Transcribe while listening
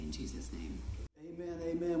name. Amen,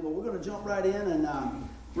 amen. Well, we're going to jump right in and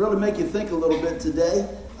really make you think a little bit today.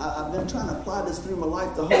 I've been trying to apply this through my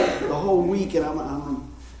life the whole week, and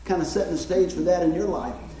I'm kind of setting the stage for that in your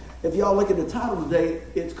life. If y'all look at the title today,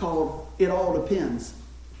 it's called It All Depends.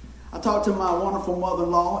 I talked to my wonderful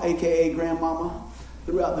mother-in-law, a.k.a. grandmama,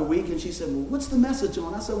 throughout the week, and she said, well, what's the message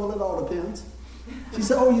on? I said, well, it all depends. She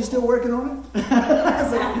said, oh, you still working on it? I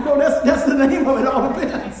said, you know, that's the name of it, all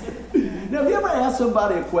depends. Now, have you ever asked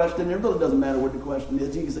somebody a question? It really doesn't matter what the question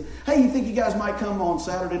is. You can say, hey, you think you guys might come on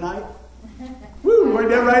Saturday night? Woo, right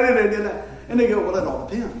there, right in there. And they go, well, it all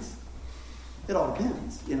depends. It all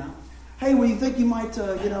depends, you know. Hey, well, you think you might,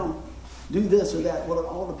 do this or that? Well, it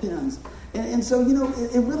all depends. And so,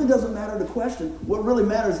 it really doesn't matter the question. What really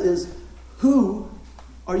matters is who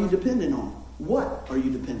are you dependent on? What are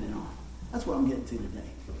you dependent on? That's what I'm getting to today.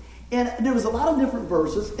 And there was a lot of different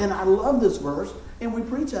verses, and I love this verse, and we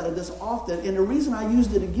preach out of this often. And the reason I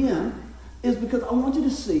used it again is because I want you to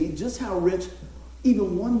see just how rich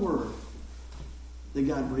even one word that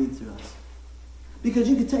God breathed to us. Because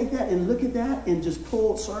you could take that and look at that and just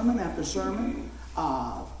pull sermon after sermon,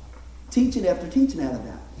 teaching after teaching out of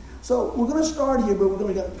that. So we're going to start here, but we're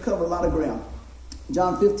going to cover a lot of ground.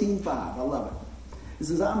 John 15:5, I love it. It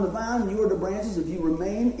says, I'm the vine, and you are the branches. If you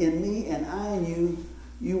remain in me and I in you,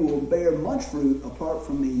 you will bear much fruit. Apart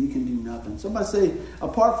from me, you can do nothing. Somebody say,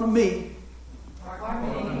 apart from me,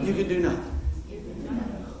 you can do nothing.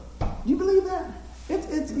 Do you believe that?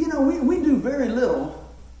 It's we do very little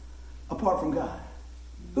apart from God.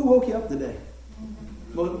 Who woke you up today?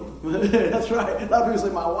 That's right. A lot of people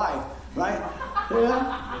say my wife, right?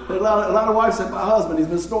 Yeah. A lot of wives say my husband. He's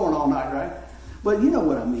been snoring all night, right? But you know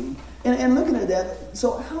what I mean. And looking at that,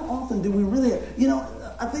 so how often do we really,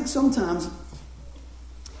 I think sometimes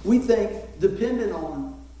we think dependent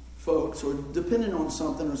on folks or dependent on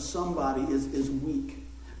something or somebody is weak.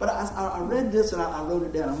 But I read this and I wrote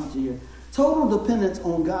it down. I want you to hear. Total dependence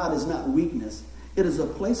on God is not weakness. It is a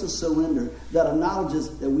place of surrender that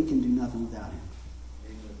acknowledges that we can do nothing without Him.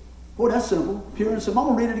 Boy, that's simple, pure and simple.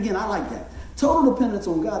 I'm going to read it again. I like that. Total dependence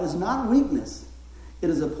on God is not weakness. It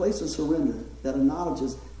is a place of surrender that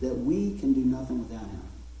acknowledges that we can do nothing without Him.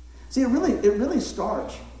 See, it really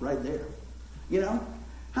starts right there.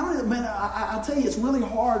 How many, man, I tell you, it's really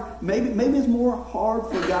hard. Maybe it's more hard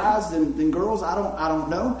for guys than girls. I don't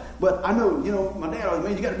know. But I know, my dad always,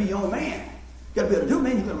 man, you got to be your own man. You got to be able to do it,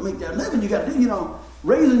 man. You got to make that living. You got to do,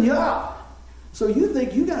 raising you up. So you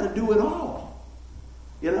think you got to do it all.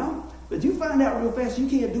 But you find out real fast you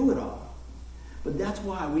can't do it all. But that's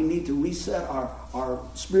why we need to reset our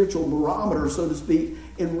spiritual barometer, so to speak,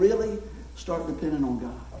 and really start depending on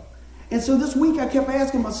God. And so this week I kept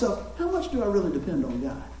asking myself, how much do I really depend on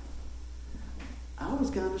God? I was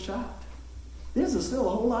kind of shocked. There's still a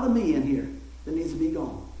whole lot of me in here that needs to be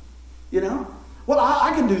gone. Well,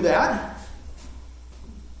 I can do that.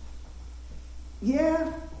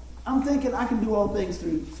 Yeah, I'm thinking I can do all things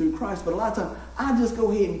through Christ, but a lot of times I just go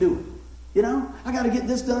ahead and do it. I got to get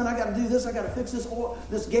this done. I got to do this. I got to fix this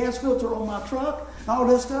gas filter on my truck, all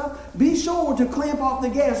this stuff. Be sure to clamp off the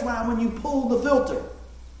gas line when you pull the filter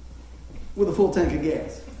with a full tank of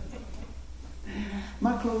gas.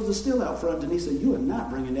 My clothes are still out front. Denise said, you are not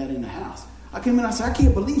bringing that in the house. I came in and I said, I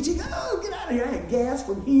can't believe you. Oh, get out of here. I had gas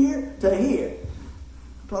from here to here.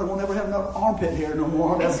 Probably won't ever have enough armpit hair no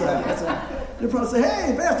more. That's they'll probably say,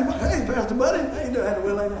 hey, Pastor Buddy. How you doing? I had to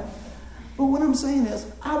wear like that. But what I'm saying is,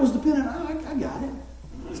 I was dependent on, I got it.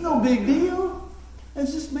 It's no big deal.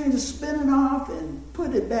 It's just, just spin it off and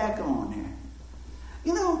put it back on there.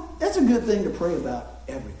 That's a good thing to pray about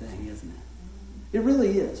everything, isn't it? It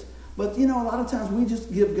really is. But, a lot of times we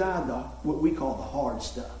just give God what we call the hard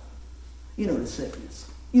stuff. The sickness.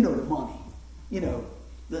 The money. The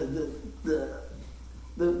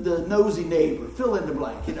nosy neighbor. Fill in the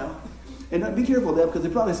blank, And be careful of that because they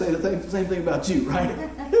probably say the same thing about you, right?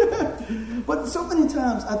 But so many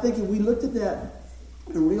times I think if we looked at that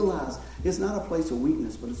and realized it's not a place of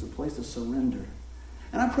weakness, but it's a place of surrender.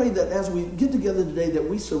 And I pray that as we get together today that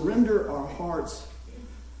we surrender our hearts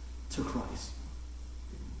to Christ.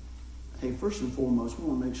 Hey, first and foremost, we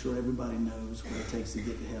want to make sure everybody knows what it takes to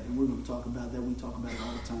get to heaven. We're going to talk about that. We talk about it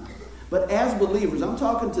all the time. But as believers, I'm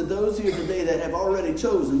talking to those here today that have already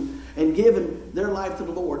chosen and given their life to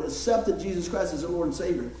the Lord, accepted Jesus Christ as their Lord and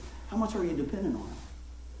Savior. How much are you dependent on Him?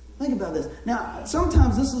 Think about this. Now,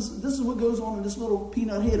 sometimes this is what goes on in this little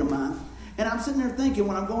peanut head of mine. And I'm sitting there thinking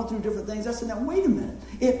when I'm going through different things, I said, now wait a minute.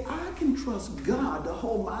 If I can trust God to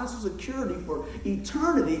hold my security for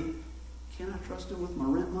eternity, can I trust Him with my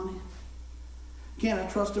rent money? Can I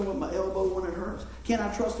trust Him with my elbow when it hurts? Can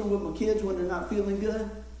I trust Him with my kids when they're not feeling good?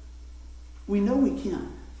 We know we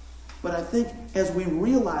can. But I think as we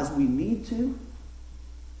realize we need to,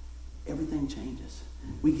 everything changes.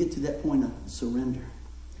 We get to that point of surrender.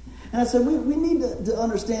 And I said, we need to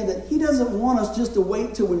understand that he doesn't want us just to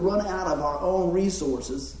wait till we run out of our own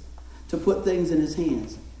resources to put things in his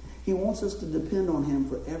hands. He wants us to depend on him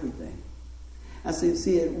for everything. I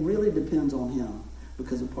see, it really depends on him,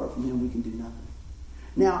 because apart from him, we can do nothing.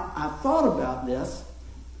 Now, I thought about this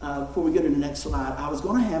before we go to the next slide. I was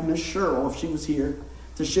going to have Miss Cheryl, if she was here,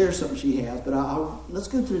 to share something she has, but let's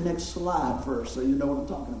go to the next slide first so you know what I'm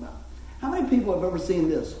talking about. How many people have ever seen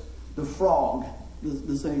this? The frog,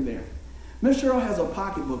 the thing there. Miss Cheryl has a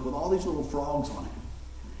pocketbook with all these little frogs on it.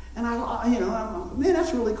 And man,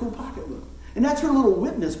 that's a really cool pocketbook. And that's her little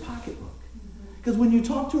witness pocketbook. Because when you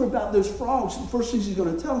talk to her about those frogs, the first thing she's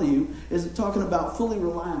going to tell you is talking about fully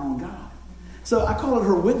relying on God. So I call it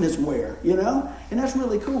her witness wear, and that's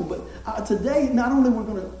really cool. But today, not only we're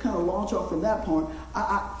going to kind of launch off from that point,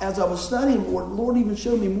 as I was studying more, the Lord even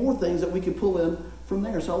showed me more things that we could pull in from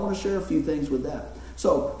there. So I want to share a few things with that.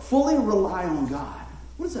 So fully rely on God.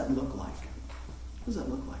 What does that look like? What does that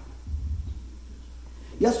look like?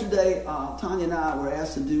 Yesterday, Tanya and I were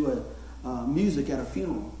asked to do music at a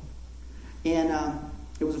funeral. And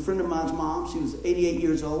it was a friend of mine's mom. She was 88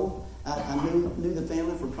 years old. I knew the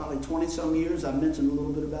family for probably 20-some years. I mentioned a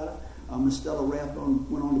little bit about it. Miss Stella Rathbone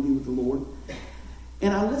went on to be with the Lord.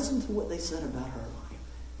 And I listened to what they said about her life.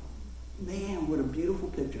 Man, what a beautiful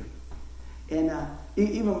picture. And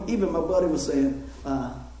even my buddy was saying,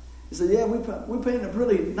 he said, yeah, we painted a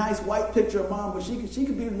really nice white picture of Mom, but she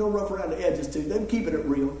could be a little rough around the edges too. They're keeping it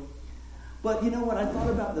real. But you know what? I thought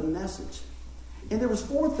about the message. And there was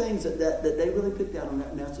 4 things that they really picked out on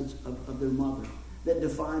that message of their mother that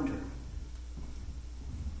defined her.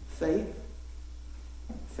 Faith,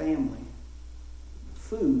 family,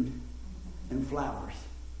 food, and flowers.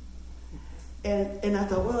 And I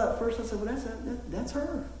thought, well, at first I said, well, that's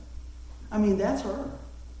her. I mean, that's her.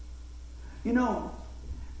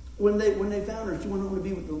 When they found her, she went home to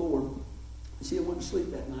be with the Lord. She had went to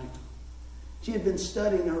sleep that night. She had been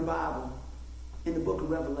studying her Bible in the book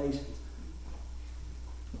of Revelation.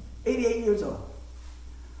 88 years old.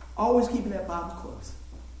 Always keeping that Bible close.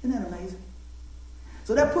 Isn't that amazing?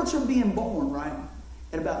 So that puts her being born, right,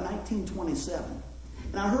 at about 1927.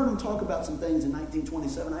 And I heard him talk about some things in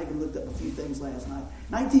 1927. I even looked up a few things last night.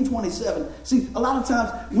 1927. See, a lot of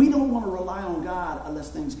times we don't want to rely on God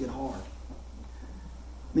unless things get hard.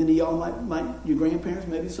 Many of y'all might, your grandparents,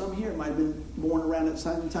 maybe some here, might have been born around that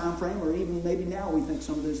same time frame, or even maybe now we think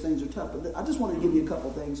some of those things are tough. But I just want to give you a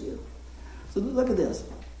couple things here. So look at this.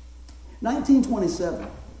 1927,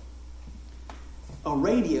 a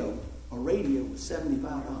radio was $75.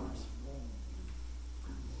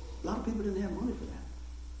 A lot of people didn't have money for that.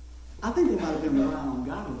 I think they might have been relying on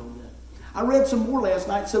God a little bit. I read some more last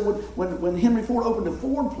night. So when Henry Ford opened the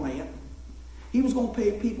Ford plant, he was going to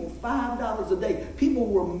pay people $5 a day. People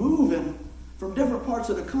were moving from different parts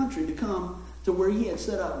of the country to come to where he had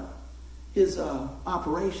set up his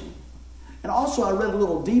operation. And also I read a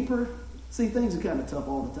little deeper. See, things are kind of tough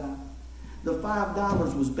all the time. The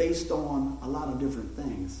 $5 was based on a lot of different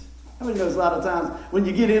things. How many knows a lot of times when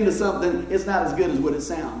you get into something, it's not as good as what it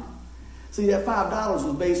sounds? See, that $5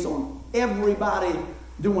 was based on everybody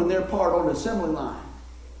doing their part on the assembly line,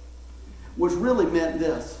 which really meant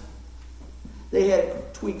this. They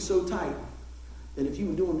had tweaked so tight that if you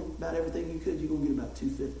were doing about everything you could, you're going to get about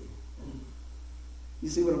 $250. You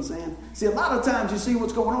see what I'm saying? See, a lot of times you see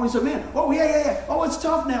what's going on. You say, man, oh, yeah. Oh, it's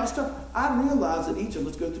tough now. It's tough. I realize that each of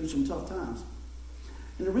us go through some tough times.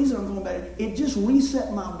 And the reason I'm going back, it just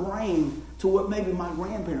reset my brain to what maybe my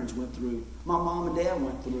grandparents went through, my mom and dad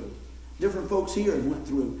went through, different folks here went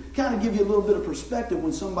through. Kind of give you a little bit of perspective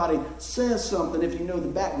when somebody says something if you know the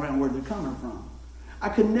background where they're coming from. I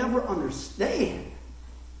could never understand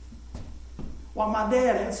why my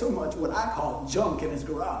dad had so much what I call junk in his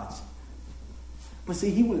garage. But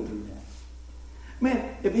see, he went through that.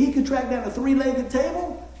 Man, if he could track down a 3-legged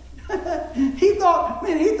table, he thought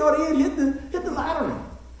he had hit the lottery.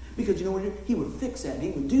 Because you know what? He would fix that, and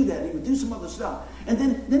he would do that, and he would do some other stuff. And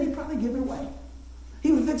then he'd probably give it away.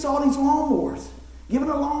 He would fix all these lawnmowers, giving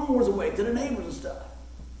the lawnmowers away to the neighbors and stuff.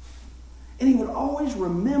 And he would always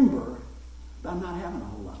remember about not having a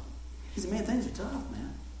whole lot. He said, man, things are tough,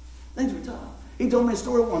 man. Things are tough. He told me a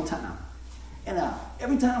story one time. And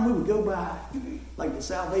every time we would go by, like the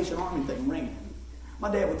Salvation Army thing ringing,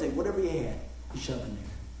 my dad would take whatever he had and shove in there.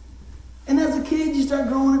 And as a kid, you start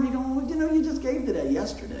growing up, you're going, well, you just gave today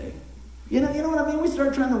yesterday. You know what I mean? We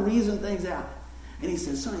start trying to reason things out. And he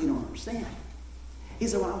said, son, you don't understand. He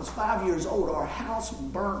said, when I was 5 years old, our house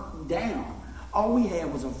burnt down. All we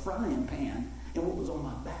had was a frying pan and what was on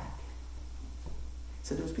my back.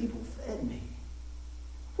 said, those people fed me.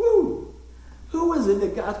 Woo! Who is it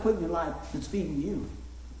that God's put in your life that's feeding you?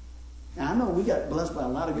 Now, I know we got blessed by a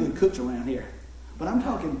lot of good cooks around here, but I'm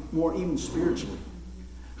talking more even spiritually.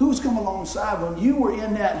 Who's come alongside when you were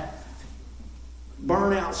in that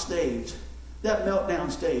burnout stage, that meltdown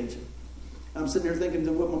stage? I'm sitting here thinking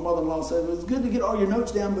to what my mother-in-law said. It's good to get all your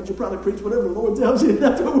notes down, but you probably preach whatever the Lord tells you.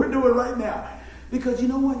 That's what we're doing right now. Because you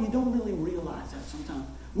know what? You don't really realize that sometimes.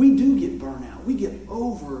 We do get burnout. We get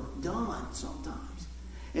overdone sometimes.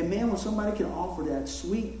 And man, when somebody can offer that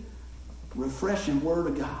sweet, refreshing word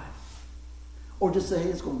of God, or just say, hey,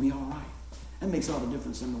 it's going to be all right, that makes all the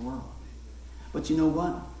difference in the world. But you know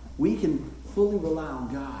what? We can fully rely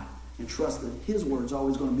on God and trust that his word's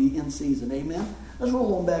always going to be in season. Amen? Let's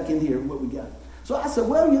roll on back in here what we got. So I said,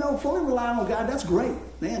 well, fully relying on God, that's great.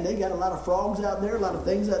 Man, they got a lot of frogs out there, a lot of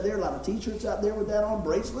things out there, a lot of t-shirts out there with that on,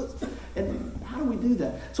 bracelets. And how do we do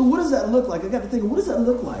that? So what does that look like? I got to think, what does that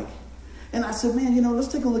look like? And I said, man, let's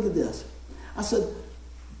take a look at this. I said,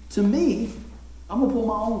 to me, I'm going to pull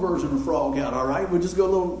my own version of frog out, all right? We'll just go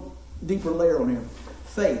a little deeper layer on here.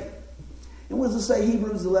 Faith. And what does it say,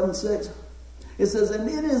 Hebrews 11:6? It says, and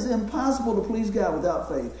it is impossible to please God without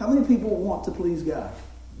faith. How many people want to please God?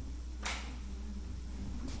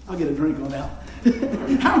 I'll get a drink on that.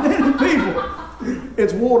 How many people?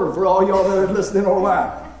 It's water for all y'all that are listening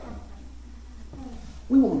online.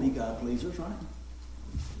 We want to be God pleasers, right?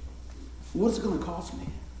 What's it going to cost me?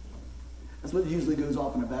 That's what usually goes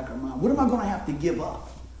off in the back of our mind. What am I going to have to give up?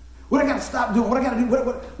 What I got to stop doing? What I got to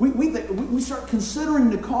do? We start considering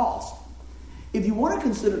the cost. If you want to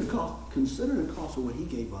consider the cost of what he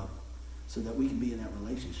gave up so that we can be in that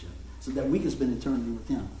relationship, so that we can spend eternity with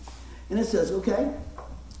him. And it says, okay,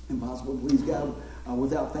 impossible to please God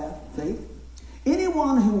without faith.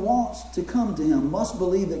 Anyone who wants to come to him must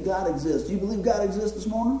believe that God exists. Do you believe God exists this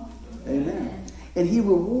morning? Amen. And he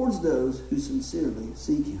rewards those who sincerely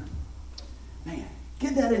seek him. Man,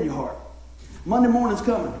 get that in your heart. Monday morning's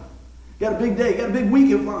coming. Got a big day. Got a big week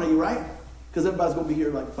in front of you, right? Because everybody's going to be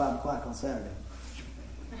here like 5 o'clock on Saturday.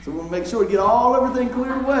 So we're going to make sure we get everything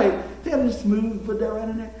cleared away. They have to smooth, put that right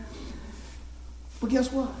in there. But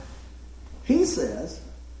guess what? He says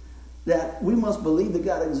that we must believe that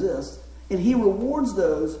God exists, and he rewards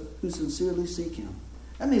those who sincerely seek him.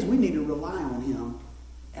 That means we need to rely on him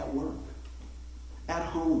at work, at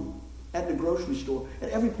home, at the grocery store, at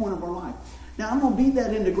every point of our life. Now, I'm going to beat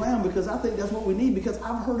that into the ground because I think that's what we need, because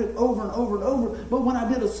I've heard it over and over and over. But when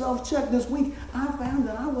I did a self-check this week, I found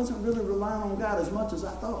that I wasn't really relying on God as much as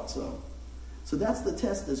I thought so. So that's the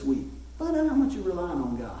test this week. Find out how much you're relying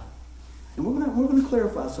on God. And we're going to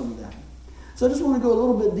clarify some of that. So I just want to go a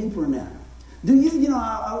little bit deeper in that. Do you,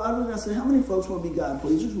 I said, how many folks want to be God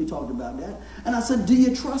pleasers? We talked about that. And I said, do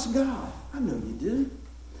you trust God? I know you do.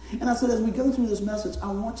 And I said, as we go through this message,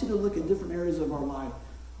 I want you to look at different areas of our life.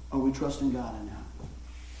 Are we trusting God in that?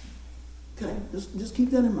 Okay, just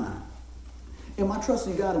keep that in mind. Am I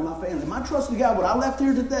trusting God in my family? Am I trusting God when I left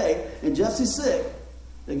here today and Jesse's sick,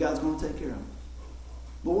 that God's going to take care of him?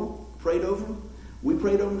 Lord, prayed over him. We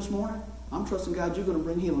prayed over him this morning. I'm trusting God you're going to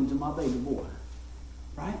bring healing to my baby boy.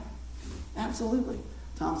 Right? Absolutely.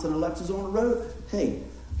 Thompson and Alexa's on the road. Hey,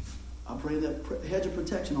 I pray that hedge of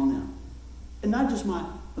protection on them. And not just my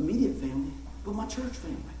immediate family, but my church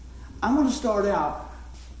family. I'm going to start out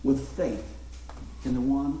with faith in the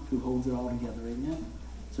one who holds it all together. Amen?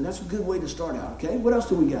 So that's a good way to start out, okay? What else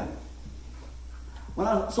do we got? When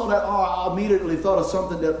I saw that, I immediately thought of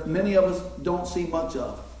something that many of us don't see much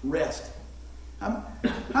of. Rest. How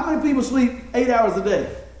many people sleep 8 hours a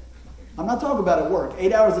day? I'm not talking about at work.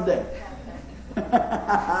 8 hours a day.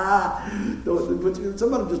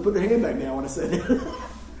 Somebody just put their hand back down when I said that.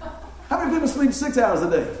 How many people sleep 6 hours a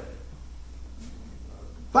day?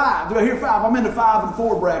 5. Do I hear 5? I'm in the 5 and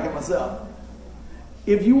 4 bracket myself.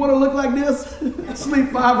 If you want to look like this, sleep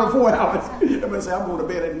 5 or 4 hours. Everybody say, I'm going to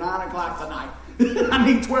bed at 9 o'clock tonight.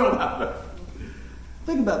 I need 12 hours.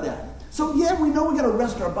 Think about that. So yeah, we know we got to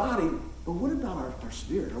rest our body, but what about our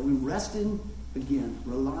spirit? Are we resting again,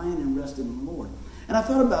 relying and resting on the Lord? And I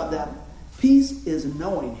thought about that. Peace is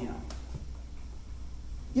knowing him.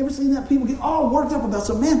 You ever seen that? People get all worked up about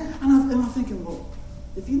something, man. And I'm thinking, well,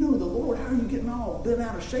 if you know the Lord, how are you getting all bent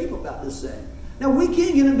out of shape about this thing? Now, we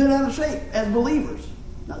can get bent out of shape as believers.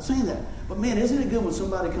 Not saying that. But man, isn't it good when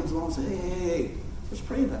somebody comes along and says, hey, let's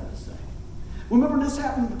pray about this thing. Remember this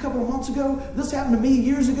happened a couple of months ago? This happened to me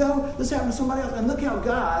years ago? This happened to somebody else? And look how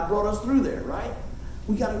God brought us through there, right?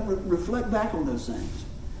 We got to reflect back on those things.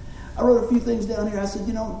 I wrote a few things down here. I said,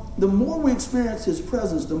 the more we experience his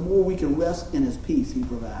presence, the more we can rest in his peace he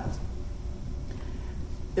provides.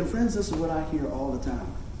 And friends, this is what I hear all the time.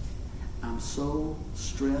 I'm so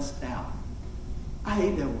stressed out. I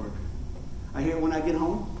hate that word. I hear it when I get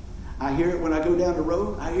home. I hear it when I go down the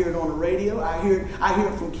road. I hear it on the radio. I hear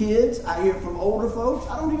it from kids. I hear it from older folks.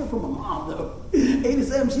 I don't hear it from my mom, though.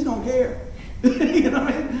 87, she don't care. You know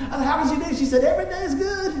what I mean? How was your day? She said, every day is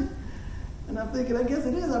good. And I'm thinking, I guess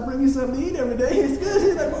it is. I bring you something to eat every day. It's good.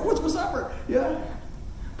 She's like, what's for supper? Yeah.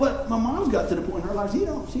 But my mom's got to the point in her life, she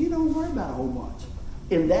don't worry about a whole bunch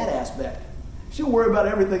in that aspect. She'll worry about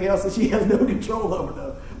everything else that she has no control over,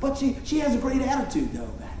 though. But she has a great attitude, though,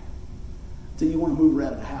 back. Till you want to move her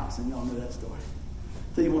out of the house, and y'all know that story.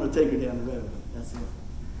 Till you want to take her down the road. That's it.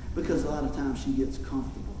 Because a lot of times she gets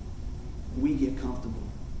comfortable. We get comfortable.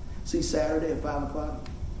 See, Saturday at 5 o'clock,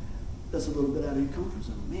 that's a little bit out of your comfort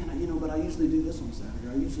zone. Man, but I usually do this on Saturday.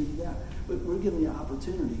 I usually do that. But we're giving you an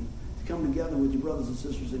opportunity to come together with your brothers and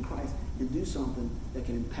sisters in Christ and do something that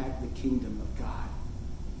can impact the kingdom of God.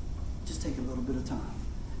 Just take a little bit of time.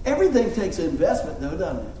 Everything takes an investment, though,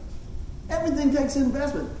 doesn't it? Everything takes an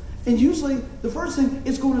investment. And usually, the first thing,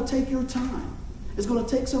 it's going to take your time. It's going to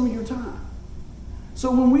take some of your time.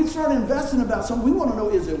 So when we start investing about something, we want to know,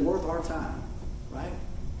 is it worth our time? Right?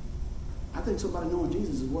 I think somebody knowing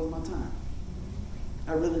Jesus is worth my time.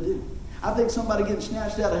 I really do. I think somebody getting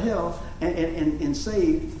snatched out of hell and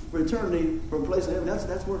saved for eternity for a place of heaven,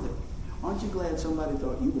 that's worth it. Aren't you glad somebody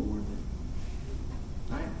thought you were worth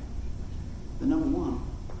it? Right? The number one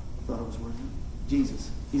thought it was worth it.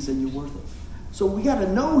 Jesus. He said, you're worth it. So we got to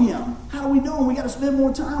know him. How do we know him? We got to spend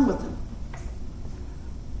more time with him.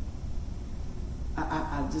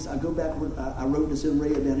 I go backward. I wrote this in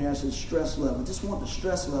red down here. I said stress level. Just want the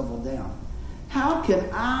stress level down. How can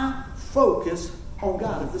I focus on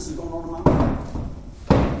God if this is going on in my mind?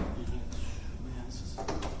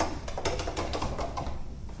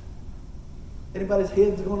 Anybody's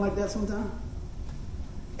head's going like that sometime?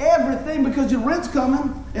 Everything, because your rent's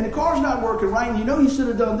coming and the car's not working right, and you know you should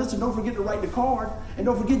have done this, and don't forget to write the card, and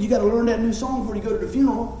don't forget you got to learn that new song before you go to the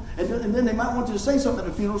funeral, and then they might want you to say something at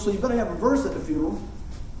the funeral, so you better have a verse at the funeral.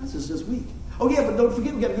 That's just this week. Oh yeah, but don't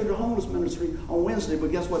forget we got to go to the homeless ministry on Wednesday,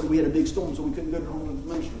 but guess what? We had a big storm, so we couldn't go to the homeless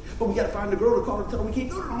ministry. But we got to find the girl to call her and tell her we can't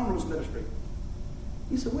go to the homeless ministry.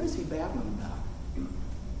 You said, what is he babbling about?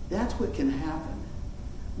 That's what can happen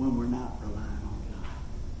when we're not relying on God.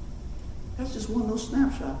 That's just one little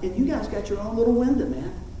snapshot. And you guys got your own little window,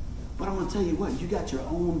 man. But I'm going to tell you what, you got your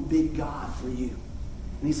own big God for you.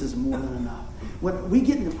 And he says, more than enough. When we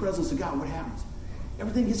get in the presence of God, what happens?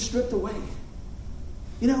 Everything gets stripped away.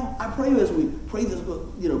 You know, I pray as we pray this,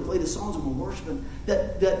 play the songs and we're worshiping,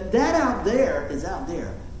 that out there is out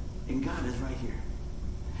there, and God is right here.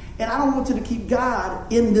 And I don't want you to keep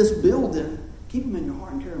God in this building. Keep him in your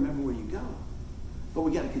heart and carry him everywhere you go. But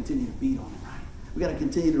we got to continue to beat on him, right? We got to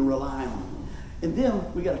continue to rely on him. And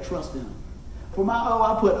then we got to trust in him. For my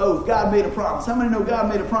I put oath. God made a promise. How many know God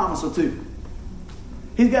made a promise or two?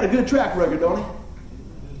 He's got a good track record, don't he?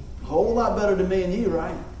 A whole lot better than me and you,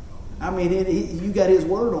 right? I mean, you got his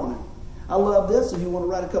word on it. I love this. If you want to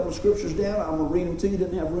write a couple of scriptures down, I'm going to read them to you.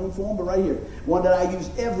 Didn't have room for them, but right here. One that I use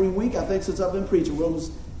every week, I think, since I've been preaching, Romans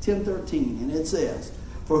 10:13. And it says,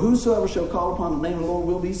 for whosoever shall call upon the name of the Lord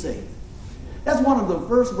will be saved. That's one of the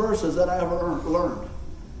first verses that I ever learned.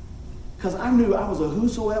 Because I knew I was a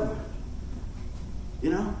whosoever.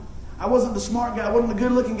 You know? I wasn't the smart guy. I wasn't the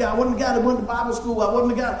good-looking guy. I wasn't the guy that went to Bible school. I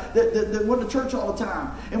wasn't the guy that went to church all the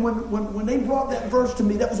time. And when they brought that verse to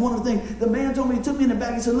me, that was one of the things. The man told me, he took me in the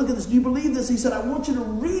back. He said, look at this. Do you believe this? He said, I want you to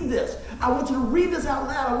read this. I want you to read this out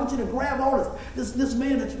loud. I want you to grab all this. This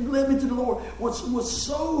man that led me to the Lord was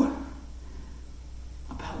so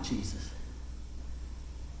about Jesus.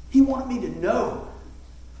 He wanted me to know.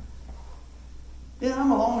 Yeah, I'm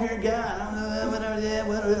a long-haired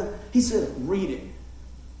guy. He said, read it.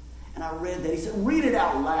 And I read that. He said, read it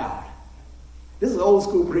out loud. This is old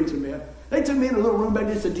school preaching, man. They took me in a little room back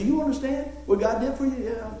there and said, do you understand what God did for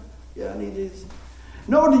you? Yeah, I need Jesus.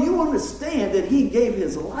 No, do you understand that he gave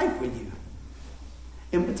his life for you?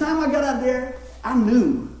 And by the time I got out there, I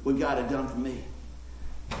knew what God had done for me.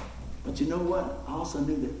 But you know what? I also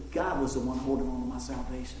knew that God was the one holding on to my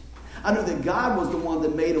salvation. I knew that God was the one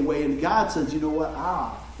that made a way. And God says, you know what?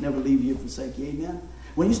 I'll never leave you or forsake you. Amen?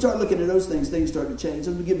 When you start looking at those things start to change.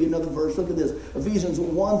 Let me give you another verse. Look at this. Ephesians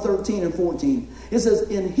 1:13 and 14. It says,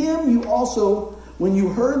 in him you also, when you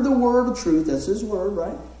heard the word of truth, that's his word,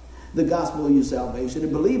 right? The gospel of your salvation,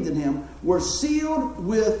 and believed in him, were sealed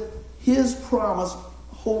with his promised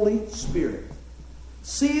Holy Spirit.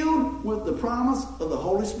 Sealed with the promise of the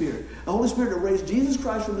Holy Spirit. The Holy Spirit that raised Jesus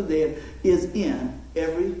Christ from the dead is in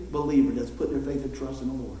every believer that's put their faith and trust in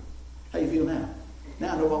the Lord. How you feel now?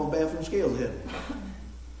 Now I know all the bathroom scales ahead.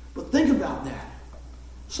 But think about that.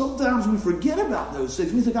 Sometimes we forget about those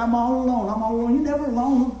things. We think, I'm all alone. I'm all alone. You're never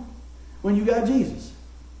alone when you got Jesus.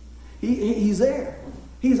 He's there.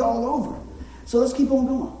 He's all over. So let's keep on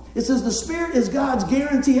going. It says the Spirit is God's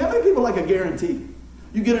guarantee. How many people like a guarantee?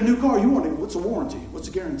 You get a new car, you want to, what's a warranty? What's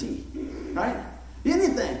a guarantee? Right?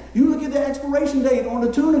 Anything. You look at the expiration date on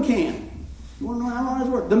the tuna can. You want to know how long it's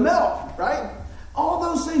worth. The milk, right? All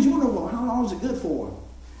those things, you want to know, well, how long is it good for?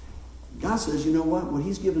 God says, you know what? What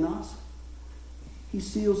He's given us, He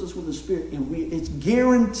seals us with the Spirit, and it's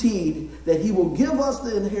guaranteed that He will give us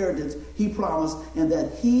the inheritance He promised, and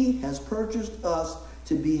that He has purchased us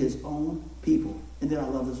to be His own people. And then I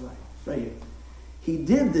love this right here. He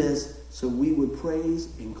did this so we would praise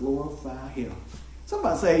and glorify Him.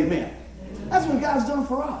 Somebody say amen. Amen. That's what God's done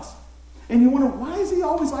for us. And you wonder, why is He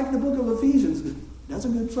always like the book of Ephesians? That's a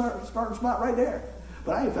good starting spot right there.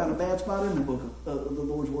 But I ain't found a bad spot in the book of the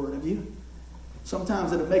Lord's Word, have you?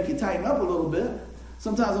 Sometimes it'll make you tighten up a little bit.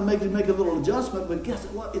 Sometimes it'll make you make a little adjustment, but guess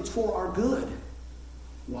what? It's for our good.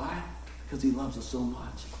 Why? Because He loves us so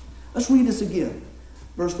much. Let's read this again.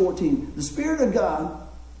 Verse 14. The Spirit of God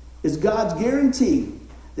is God's guarantee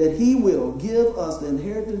that He will give us the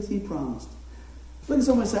inheritance He promised. Look at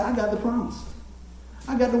somebody and say, I got the promise.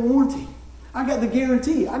 I got the warranty. I got the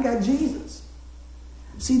guarantee. I got Jesus.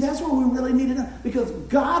 See, that's what we really need to know. Because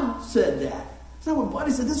God said that. It's not what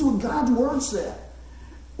Buddy said. This is what God's Word said.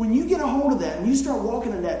 When you get a hold of that and you start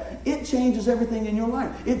walking in that, it changes everything in your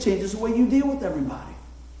life. It changes the way you deal with everybody.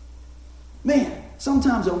 Man,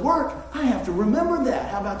 sometimes at work, I have to remember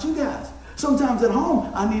that. How about you guys? Sometimes at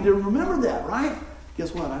home, I need to remember that, right?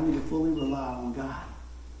 Guess what? I need to fully rely on God.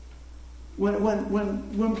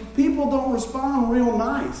 When people don't respond real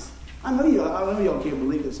nice, I know y'all can't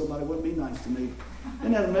believe that somebody wouldn't be nice to me.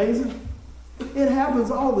 Isn't that amazing? It happens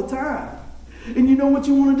all the time. And you know what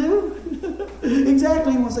you want to do?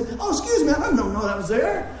 Exactly. You want to say, oh, excuse me, I don't know that was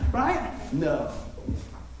there. Right? No.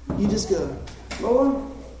 You just go, Lord,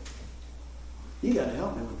 you got to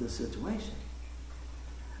help me with this situation.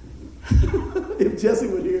 If Jesse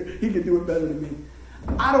were here, he could do it better than me.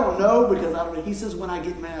 I don't know because I don't know. He says, when I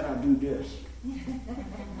get mad, I do this.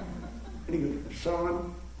 And he goes,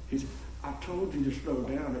 son, I told you to slow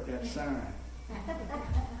down at that sign.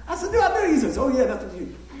 I said, no, I do. He says, oh, yeah, that's what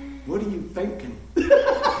you... What are you thinking?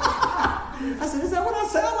 I said, is that what I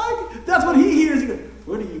sound like? That's what he hears. He goes,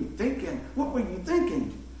 what are you thinking? What were you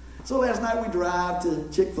thinking? So last night we drive to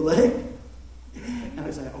Chick-fil-A. And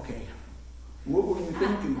I say, okay, what were you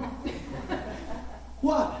thinking?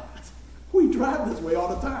 What? We drive this way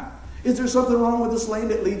all the time. Is there something wrong with this lane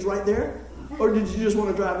that leads right there? Or did you just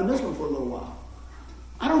want to drive in this one for a little while?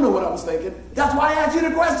 I don't know what I was thinking. That's why I asked you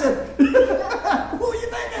the question. What were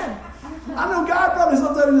you thinking? I know God probably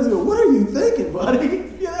sometimes just goes, what are you thinking, buddy?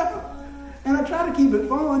 You know? And I try to keep it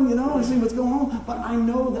fun, you know, and see what's going on. But I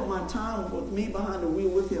know that my time with me behind the wheel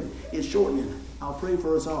with Him is shortening. I'll pray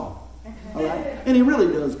for us all. All right? And He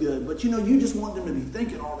really does good. But, you know, you just want them to be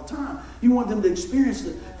thinking all the time. You want them to experience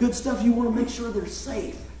the good stuff. You want to make sure they're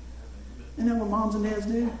safe. Isn't that what moms and dads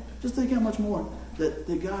do? Just think how much more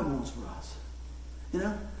that God wants for us. You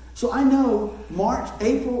know? So I know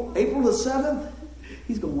April the 7th,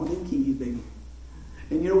 He's going to want them keys, baby.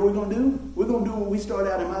 And you know what we're going to do? We're going to do what we start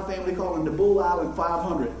out in my family calling the Bull Island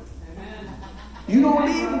 500. Amen. You don't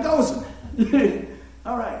leave, it goes.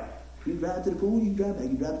 All right. You drive to the pool, you drive back.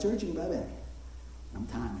 You drive to church, you can drive back. I'm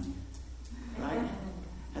timing you. Right?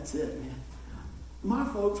 That's it, man. My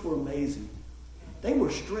folks were amazing. They were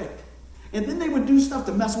strict. And then they would do stuff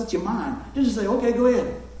to mess with your mind. They just say, okay, go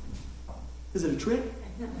ahead. Is it a trick?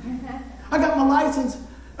 I got my license.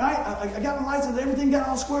 Right? I got my license, everything got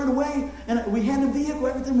all squared away, and we had the vehicle,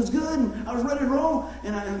 everything was good, and I was ready to roll.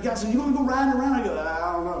 And the guy said, you want to go riding around? I go,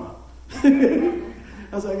 I don't know.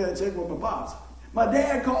 I said, I got to check with my pops. My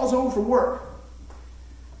dad calls home from work.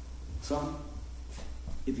 Son,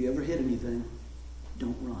 if you ever hit anything,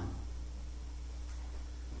 don't run.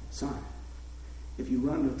 Son, if you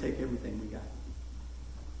run, you'll take everything we got.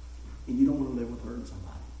 And you don't want to live with hurting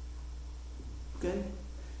somebody. Okay?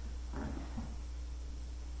 All right.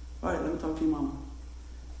 All right, let me talk to your mama.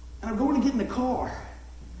 And I'm going to get in the car.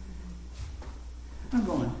 I'm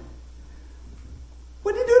going,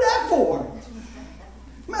 what did you do that for?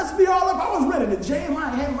 Messed me all up. I was ready to jam. I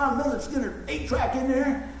had my Leonard Skinner 8-track in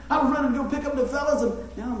there. I was ready to go pick up the fellas.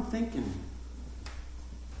 And now I'm thinking,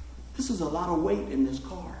 this is a lot of weight in this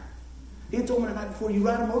car. He had told me the night before, you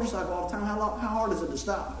ride a motorcycle all the time. How hard is it to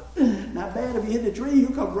stop? Not bad. If you hit the tree,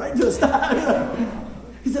 you'll come right to a stop.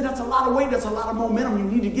 He said, that's a lot of weight. That's a lot of momentum.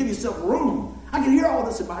 You need to give yourself room. I can hear all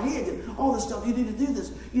this in my head. All this stuff. You need to do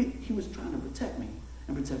this. He was trying to protect me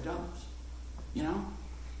and protect others. You know?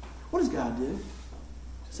 What does God do?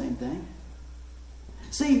 Same thing.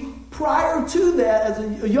 See, prior to that,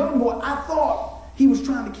 as a young boy, I thought he was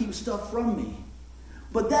trying to keep stuff from me.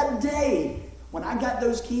 But that day, when I got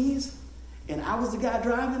those keys, and I was the guy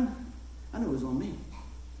driving, I knew it was on me.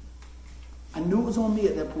 I knew it was on me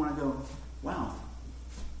at that point. I go, wow,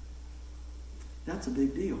 that's a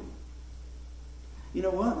big deal. You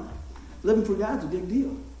know what? Living for God's a big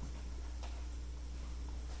deal.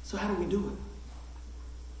 So how do we do it?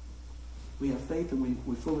 We have faith and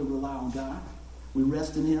we fully rely on God. We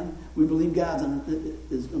rest in Him. We believe God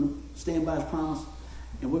is going to stand by His promise,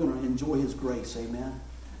 and we're going to enjoy His grace. Amen.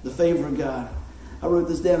 The favor of God. I wrote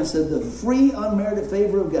this down and said, the free, unmerited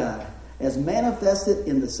favor of God as manifested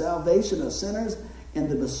in the salvation of sinners and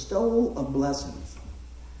the bestowal of blessings.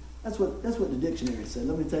 That's what the dictionary said.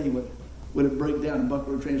 Let me tell you what it breaks down in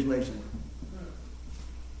Buckler translation.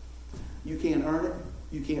 You can't earn it.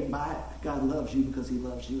 You can't buy it. God loves you because He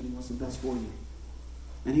loves you and He wants the best for you.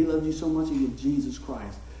 And He loved you so much He gave Jesus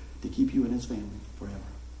Christ to keep you in His family forever.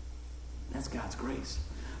 That's God's grace.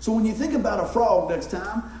 So when you think about a frog next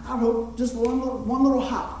time, I hope just one little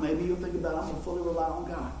hop, maybe you'll think about, I'm going to fully rely on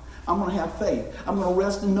God. I'm going to have faith. I'm going to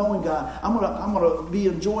rest in knowing God. I'm going to be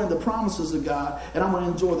enjoying the promises of God, and I'm going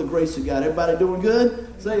to enjoy the grace of God. Everybody doing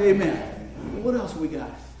good? Say amen. What else we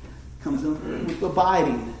got? Comes in with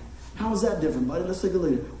abiding. How is that different, buddy? Let's take a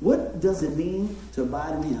look at it. What does it mean to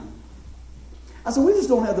abide in Him? I said, we just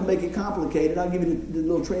don't have to make it complicated. I'll give you the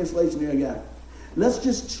little translation here I got. Let's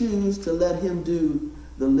just choose to let Him do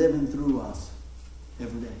the living through us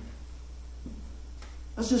every day.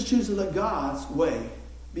 Let's just choose to let God's way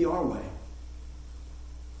be our way.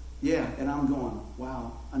 Yeah, and I'm going,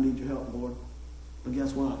 wow, I need your help, Lord. But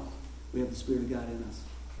guess what? We have the Spirit of God in us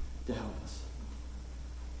to help us.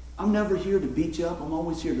 I'm never here to beat you up. I'm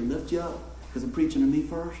always here to lift you up because I'm preaching to me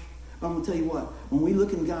first. But I'm going to tell you what, when we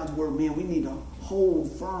look in God's Word, man, we need to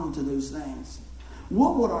hold firm to those things.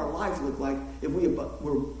 What would our life look like if we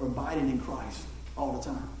were abiding in Christ all the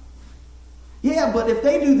time? Yeah, but if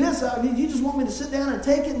they do this, you just want me to sit down and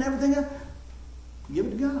take it and everything else? Give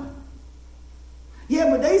it to God. Yeah,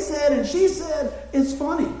 but they said and she said, it's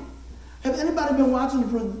funny. Have anybody been watching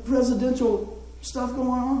the presidential stuff going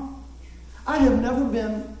on? I have never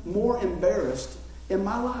been more embarrassed in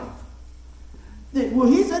my life. Well,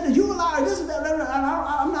 he said that you lie, this and that,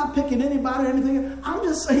 I'm not picking anybody or anything. I'm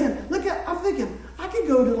just saying, I'm thinking, I could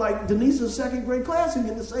go to like Denise's second grade class and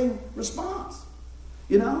get the same response.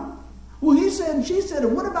 You know? Well, he said and she said,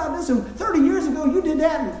 and what about this? And 30 years ago you did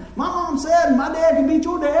that, and my mom said, and my dad can beat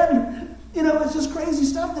your dad. And, you know, it's just crazy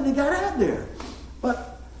stuff that they got out there.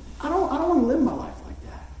 But I don't want to live my life like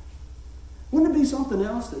that. Wouldn't it be something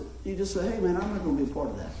else that you just say, hey, man, I'm not going to be a part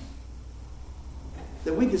of that?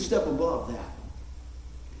 That we could step above that.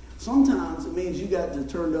 Sometimes it means you got to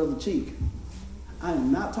turn the other cheek. I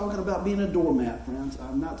am not talking about being a doormat, friends.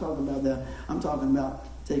 I'm not talking about that. I'm talking about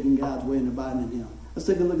taking God's way and abiding in Him. Let's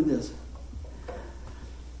take a look at this.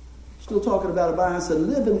 Still talking about abiding. I said,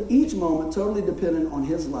 living each moment totally dependent on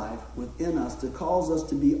His life within us to cause us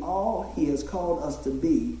to be all He has called us to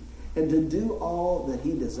be and to do all that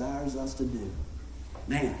He desires us to do.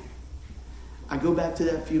 Man, I go back to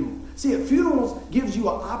that funeral. See, at funerals gives you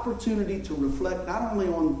an opportunity to reflect not only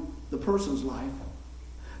on the person's life,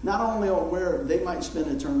 not only on where they might spend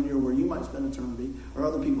eternity or where you might spend eternity or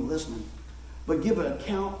other people listening, but give an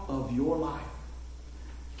account of your life.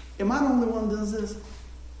 Am I the only one who does this?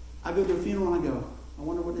 I go to a funeral and I go, I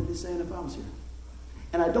wonder what they'd be saying if I was here.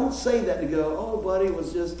 And I don't say that to go, oh, buddy, it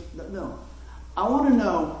was just, no. I want to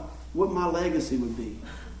know what my legacy would be.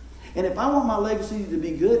 And if I want my legacy to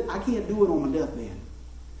be good, I can't do it on my deathbed.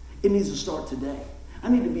 It needs to start today. I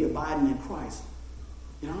need to be abiding in Christ.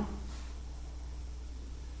 You know?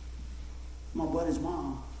 My buddy's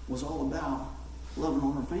mom was all about loving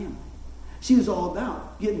on her family. She was all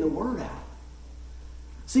about getting the word out.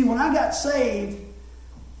 See, when I got saved,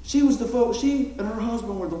 she was the folk, she and her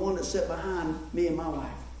husband were the one that sat behind me and my wife.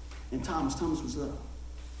 And Thomas was up.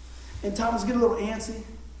 And Thomas get a little antsy.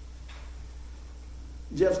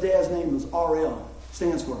 Jeff's dad's name was RL.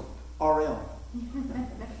 Stands for RL.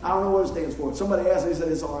 I don't know what it stands for. Somebody asked me, he said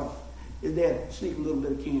it's RL. His dad sneaked a little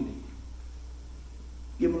bit of candy.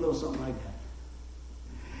 Give him a little something like that.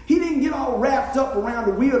 He didn't get all wrapped up around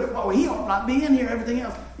the wheel. Oh, he ought not be in here, everything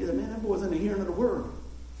else. He said, man, that boy's in the hearing of the word.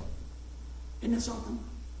 Isn't that something?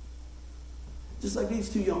 Just like these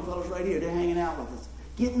two young fellows right here, they're hanging out with us.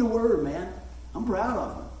 Getting the word, man. I'm proud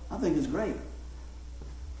of them. I think it's great.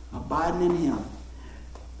 Abiding in Him.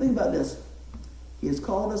 Think about this. He has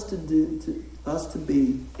called us to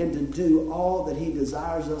be and to do all that He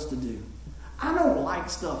desires us to do. I don't like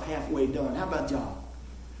stuff halfway done. How about y'all?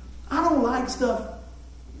 I don't like stuff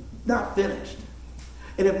not finished.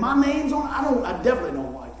 And if my name's on it, I definitely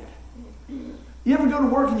don't like that. You ever go to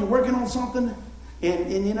work and you're working on something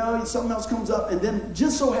and you know, something else comes up and then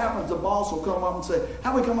just so happens the boss will come up and say,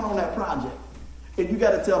 how are we coming on that project? And you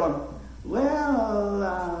got to tell them,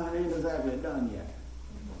 well, it ain't exactly done yet.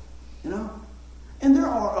 You know? And there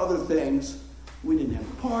are other things. We didn't have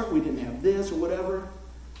a part, we didn't have this or whatever.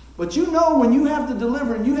 But you know when you have to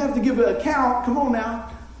deliver and you have to give an account, come on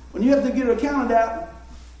now, when you have to give an account of that,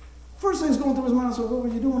 first thing's going through his mind, so what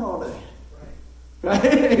were you doing all day? Right?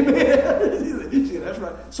 Amen. That's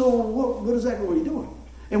right. So what exactly were you doing?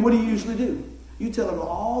 And what do you usually do? You tell him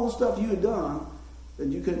all the stuff you had done that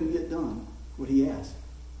you couldn't get done, what he asked.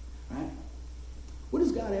 Right? What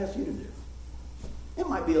does God ask you to do? It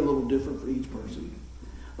might be a little different for each person.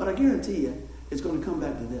 But I guarantee you, it's going to come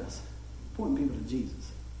back to this. Pointing people to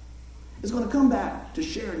Jesus. It's going to come back to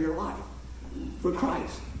sharing your life for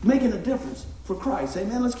Christ. Making a difference for Christ.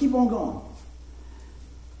 Amen. Let's keep on going.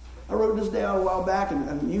 I wrote this down a while back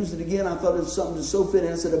and used it again. I thought it was something that's so fitting.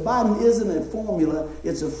 I said, abiding isn't a formula.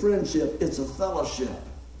 It's a friendship. It's a fellowship.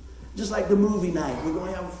 Just like the movie night. We're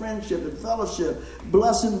going to have a friendship and fellowship,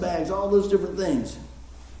 blessing bags, all those different things.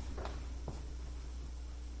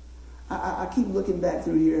 I keep looking back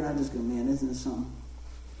through here and I just go, man, isn't this something?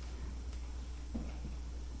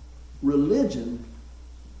 Religion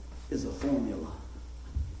is a formula.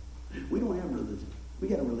 We don't have religion. We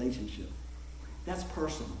got a relationship. That's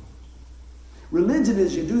personal. Religion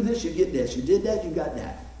is you do this, you get this. You did that, you got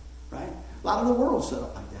that. Right? A lot of the world's set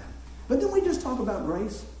up like that. But didn't we just talk about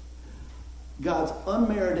grace? God's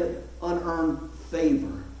unmerited, unearned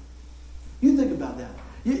favor. You think about that.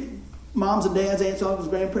 Moms and dads, aunts, uncles,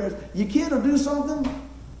 grandparents, your kid will do something,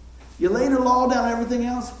 you lay the law down and everything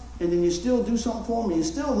else, and then you still do something for them, and you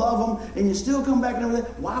still love them, and you still come back and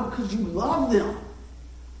everything. Why? Because you love them.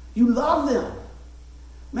 You love them.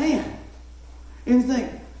 Man. And you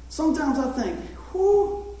think, sometimes I think,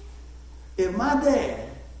 whoo, if my dad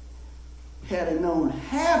had known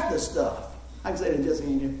half the stuff, I can say that Jesse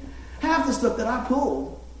ain't here, half the stuff that I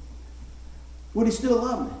pulled, would he still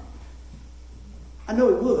love me? I know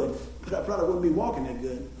he would, but I probably wouldn't be walking that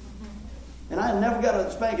good. And I never got a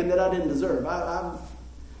spanking that I didn't deserve. I've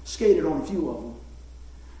skated on a few of them.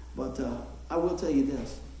 But I will tell you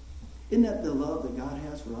this. Isn't that the love that God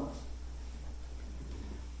has for us?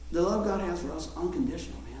 The love God has for us is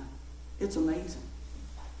unconditional, man. It's amazing.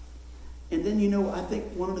 And then, you know, I think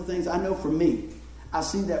one of the things I know for me, I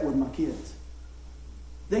see that with my kids.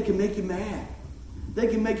 They can make you mad. They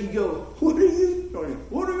can make you go, what are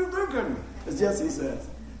you thinking? As Jesse says.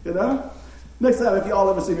 You know? Next time, if y'all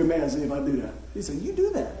ever see me mad, see if I do that. He said, you do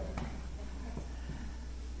that.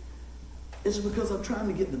 It's because I'm trying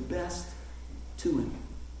to get the best to him.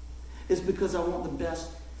 It's because I want the best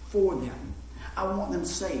for them. I want them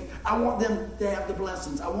safe. I want them to have the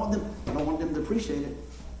blessings. I want them to appreciate it.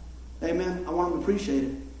 Amen? I want them to appreciate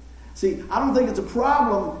it. See, I don't think it's a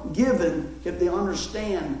problem given if they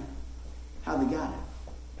understand how they got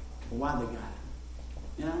it or why they got it.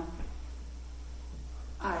 You know?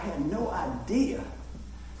 I had no idea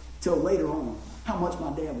till later on how much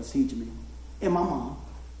my dad was teaching me and my mom.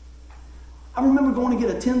 I remember going to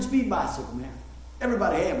get a 10-speed bicycle, man.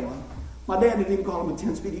 Everybody had one. My dad didn't even call him a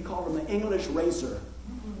 10-speed. He called him an English racer.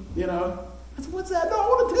 You know? I said, what's that? No, I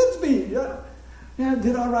want a 10-speed. Yeah,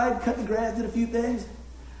 did all right, cut the grass, did a few things.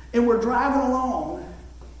 And we're driving along.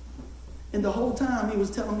 And the whole time he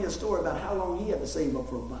was telling me a story about how long he had to save up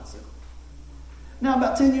for a bicycle. Now,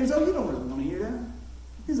 about 10 years old, you don't really want to hear that.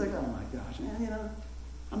 He's like, oh my gosh, man, you know,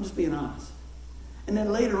 I'm just being honest. And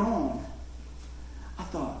then later on, I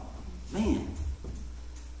thought, man,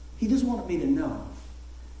 he just wanted me to know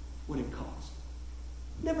what it cost.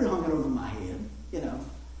 Never hung it over my head, you know.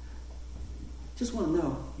 Just want to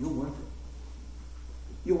know you're worth it.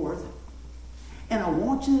 You're worth it. And I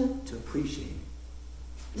want you to appreciate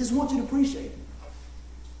it. I just want you to appreciate it.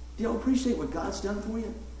 Do you appreciate what God's done for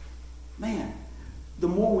you? Man, the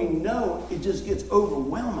more we know, it just gets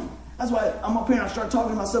overwhelming. That's why I'm up here and I start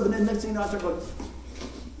talking to myself, and then next thing you know,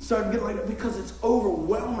 I start getting like that because it's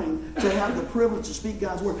overwhelming to have the privilege to speak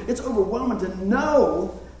God's word. It's overwhelming to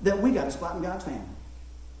know that we got a spot in God's family.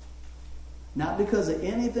 Not because of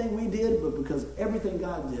anything we did, but because of everything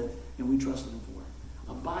God did, and we trusted him for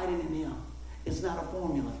it. Abiding in him. It's not a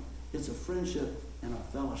formula. It's a friendship and a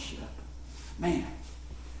fellowship. Man,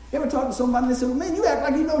 you ever talk to somebody and they say, well, man, you act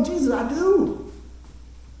like you know Jesus. I do.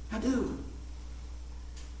 I do.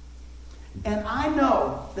 And I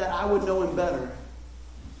know that I would know him better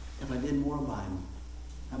if I did more abiding.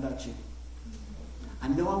 How about you? I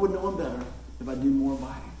know I would know him better if I do more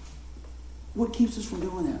abiding. What keeps us from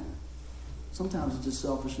doing that? Sometimes it's just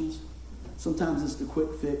selfishness. Sometimes it's the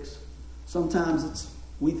quick fix. Sometimes it's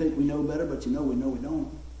we think we know better, but we know we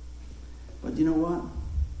don't. But you know what?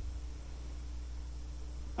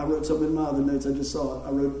 I wrote something in my other notes. I just saw it.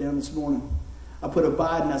 I wrote it down this morning. I put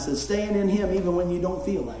abide and I said, staying in him even when you don't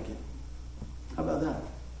feel like it. How about that?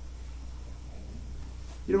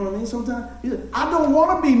 You know what I mean? Sometimes you say, I don't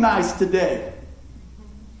want to be nice today.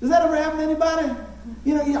 Does that ever happen to anybody?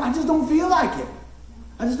 You know, I just don't feel like it.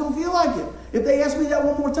 I just don't feel like it. If they ask me that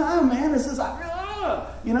one more time, man, it says,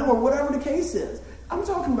 you know, or whatever the case is. I'm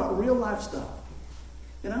talking about real life stuff.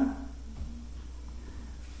 You know?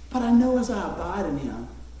 But I know as I abide in him,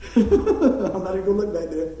 I'm not even going to look back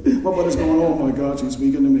there. My buddy's going, oh my God, she's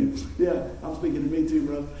speaking to me. Yeah, I'm speaking to me too,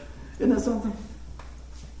 bro. Isn't that something?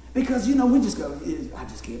 Because, you know, we just go, I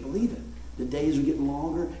just can't believe it. The days are getting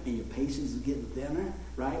longer and your patience is getting thinner,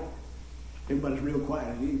 right? Everybody's real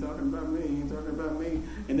quiet. He ain't talking about me. He ain't talking about me.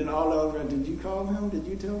 And then all over, did you call him? Did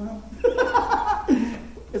you tell him?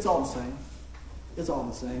 It's all the same. It's all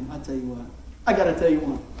the same. I tell you what. I got to tell you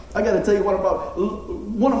one. I got to tell you what about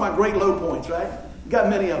one of my great low points, right? Got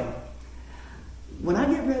many of them. When I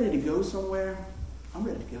get ready to go somewhere, I'm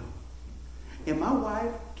ready to go. And my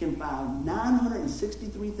wife can find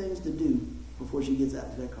 963 things to do before she gets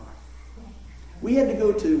out to that car. We had to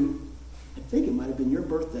go to, I think it might have been your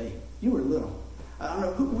birthday. You were little. I don't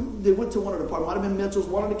know. They went to one of the parties. Might have been Mitchell's,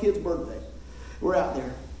 one of the kids' birthday. We're out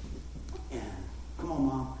there. And come on,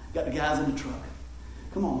 Mom. Got the guys in the truck.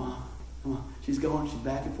 Come on, Mom. Come on. She's going. She's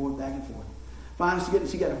back and forth, back and forth. Finally,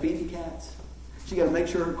 she got to feed the cats. She got to make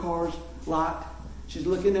sure her car's locked. She's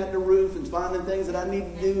looking at the roof and finding things that I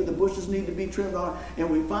need to do. The bushes need to be trimmed on. And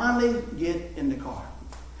we finally get in the car.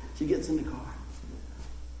 She gets in the car.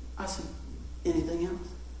 I said, anything else?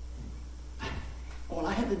 Well,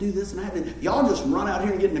 I had to do this and I had to. Y'all just run out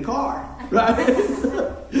here and get in the car, right?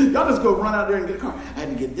 Y'all just go run out there and get a car. I had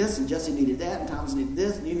to get this and Jesse needed that and Thomas needed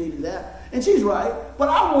this and you needed that. And she's right, but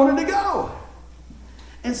I wanted to go.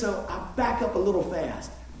 And so I back up a little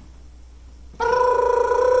fast.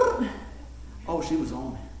 Oh, she was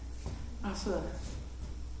on it. I said,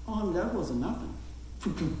 oh, that wasn't nothing.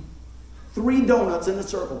 3 donuts in a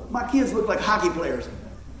circle. My kids look like hockey players.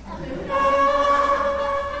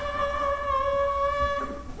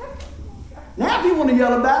 Now if you want to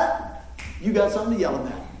yell about it, you got something to yell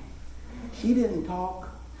about. She didn't talk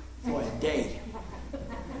for a day.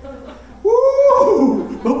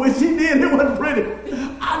 Woo! But when she did, it wasn't pretty.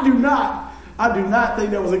 I do not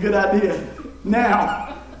think that was a good idea now.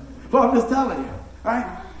 But I'm just telling you, right?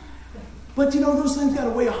 But you know, those things got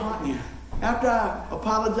a way of haunting you. After I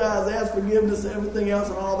apologize, ask forgiveness, everything else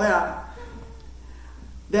and all that,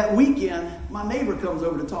 that weekend, my neighbor comes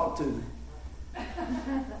over to talk to me.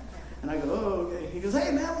 And I go, oh, okay. He goes,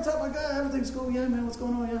 hey, man, what's up, my guy? Everything's cool? Yeah, man, what's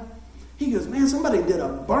going on? Yeah. He goes, man, somebody did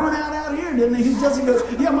a burnout out here, didn't they? Jesse goes,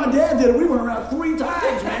 yeah, my dad did it. We went around 3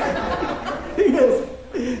 times, man. He goes,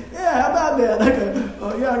 yeah, how about that? I go,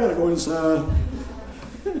 oh, yeah, I got to go inside.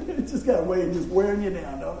 It's just got a way of just wearing you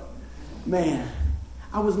down, don't it? Man,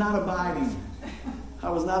 I was not abiding.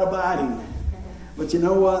 But you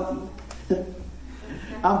know what?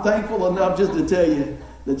 I'm thankful enough just to tell you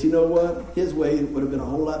that you know what? His way would have been a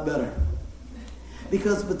whole lot better.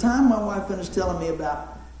 Because by the time my wife finished telling me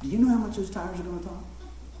about, do you know how much those tires are going to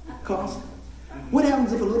cost? What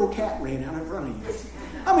happens if a little cat ran out in front of you?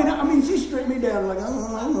 I mean, she straightened me down like, I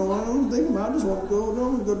don't know, I don't think about it. I just want to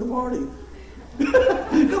go to the party.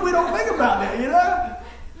 Because we don't think about that, you know?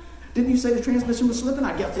 Didn't you say the transmission was slipping?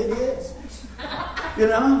 I guess it is. You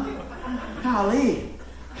know? Golly.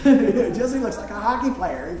 Jesse looks like a hockey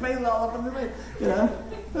player. His face all up in the face. You know?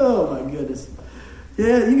 Oh, my goodness.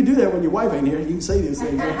 Yeah, you can do that when your wife ain't here. You can say these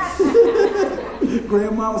things.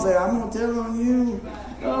 Grandma will say, I'm going to tell on you.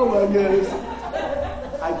 Oh, my goodness.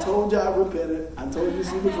 I told you I repented. I told you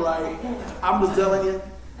she was right. I'm just telling you,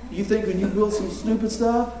 you think when you build some stupid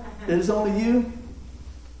stuff, that it's only you?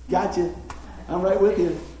 Gotcha. I'm right with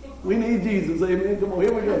you. We need Jesus. Amen. Come on,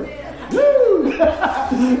 here we go.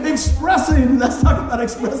 Woo! Expressing, let's talk about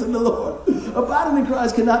expressing the Lord. Abiding in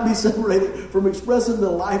Christ cannot be separated from expressing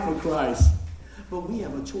the life of Christ. But we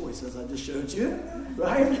have a choice, as I just showed you.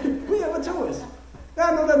 Right? We have a choice.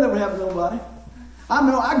 I know that never happened to nobody.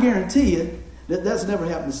 I guarantee you, that's never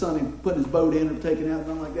happened to Sonny putting his boat in or taking out,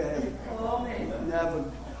 nothing like that. Never.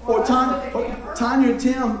 Or Tanya and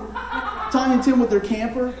Tim with their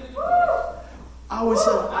camper. I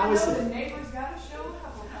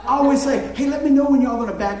always say, hey, let me know when y'all going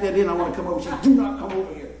to back that in. I want to come over. She said, do not come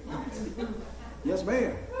over here. Yes,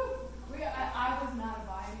 ma'am. I was not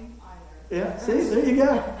abiding either. Yeah, see, there you go.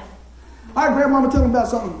 All right, Grandmama, tell me about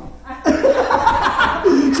something.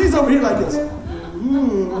 She's over here like this.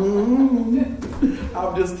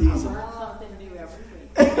 I'm just teasing. Something new every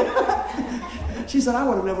week. She said, I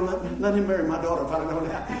would have never let him marry my daughter if I'd have known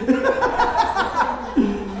that.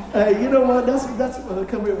 Hey, you know what? That's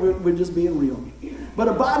come here. We're just being real. But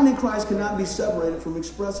abiding in Christ cannot be separated from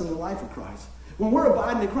expressing the life of Christ. When we're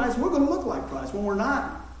abiding in Christ, we're going to look like Christ. When we're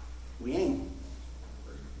not, we ain't.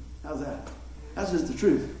 How's that? That's just the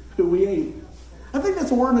truth. We ain't. I think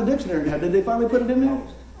that's a word in the dictionary now. Did they finally put it in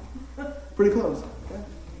there? Pretty close. Okay.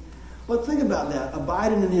 But think about that.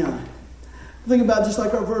 Abiding in Him. Think about just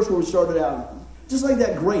like our verse where we started out. Just like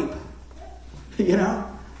that grape. You know?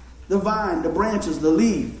 The vine, the branches, the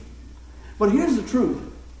leaf. But here's the truth.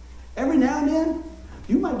 Every now and then,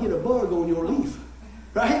 you might get a bug on your leaf.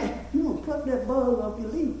 Right? You're going to pluck that bug off your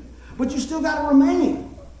leaf. But you still got to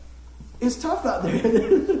remain. It's tough out there.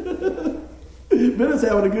 Ben is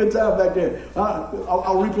having a good time back there.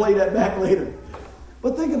 I'll replay that back later.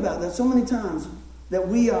 But think about that. So many times that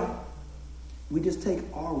we just take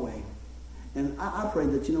our way. And I pray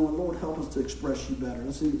that, you know what, Lord, help us to express you better.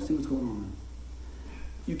 Let's see what's going on.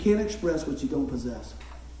 You can't express what you don't possess.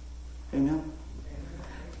 Amen?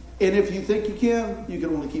 And if you think you can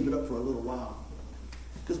only keep it up for a little while.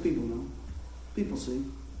 Because people know. People see.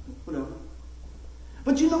 Whatever.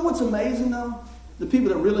 But you know what's amazing, though? The people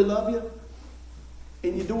that really love you,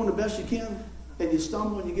 and you're doing the best you can, and you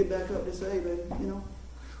stumble and you get back up, they say, hey, baby, you know,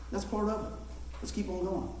 that's part of it. Let's keep on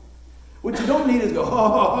going. What you don't need is go, ha,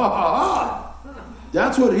 ha, ha, ha, ha.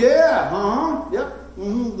 That's what, yeah, yep,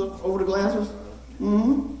 look over the glasses,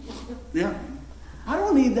 yeah. I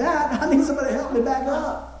don't need that. I need somebody to help me back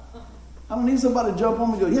up. I don't need somebody to jump on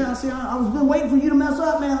me and go, yeah, see, I've been waiting for you to mess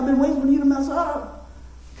up, man. I've been waiting for you to mess up.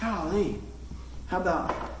 Golly. How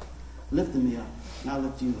about lifting me up and I'll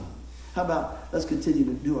lift you up? How about let's continue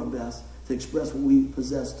to do our best to express what we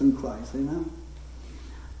possess through Christ. Amen?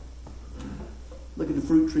 Look at the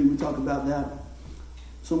fruit tree. We talk about that.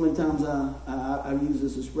 So many times I've used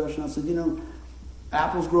this expression. I said, you know,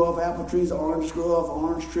 apples grow off apple trees, oranges grow off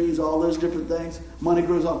orange trees, all those different things. Money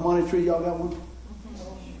grows off money trees. Y'all got one?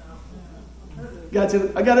 Got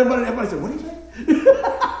you. I got everybody. Everybody said, what do you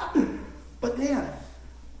say? But man,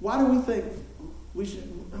 why do we think we should,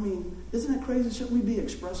 I mean, isn't it crazy? Shouldn't we be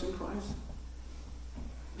expressing Christ?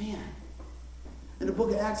 Man. In the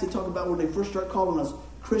book of Acts, they talk about when they first start calling us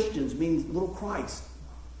Christians, means little Christ.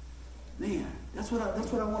 Man, that's what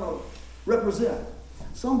I want to represent.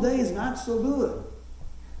 Some days not so good,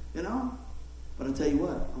 you know? But I tell you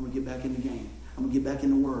what, I'm going to get back in the game. I'm going to get back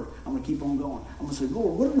in the Word. I'm going to keep on going. I'm going to say,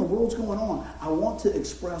 Lord, what in the world's going on? I want to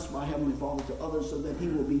express my Heavenly Father to others so that He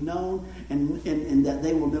will be known and that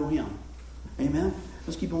they will know Him. Amen?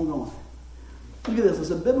 Let's keep on going. Look at this. It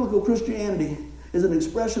said, biblical Christianity is an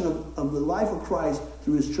expression of the life of Christ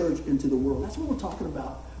through His church into the world. That's what we're talking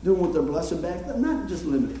about, doing with their blessed bags. Not just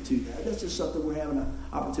limited to that. That's just something we're having an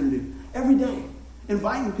opportunity to do every day.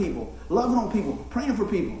 Inviting people, loving on people, praying for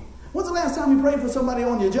people. When's the last time you prayed for somebody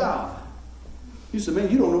on your job? You said,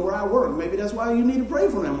 man, you don't know where I work. Maybe that's why you need to pray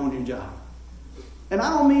for them on your job. And I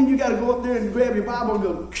don't mean you got to go up there and grab your Bible and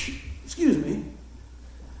go, excuse me.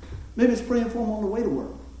 Maybe it's praying for them on the way to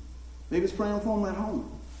work. Maybe it's praying for them at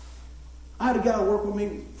home. I had a guy work with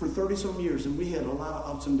me for 30-some years, and we had a lot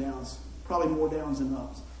of ups and downs, probably more downs than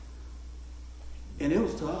ups. And it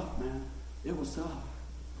was tough, man. It was tough.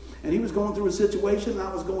 And he was going through a situation, and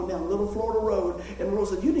I was going down Little Florida Road, and the Lord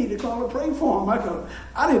said, you need to call and pray for him. I go,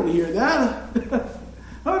 I didn't hear that.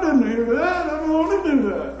 I didn't hear that. I don't want to do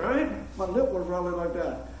that, right? My lip was probably like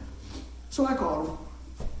that. So I called him,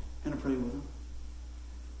 and I prayed with him.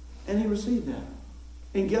 And he received that.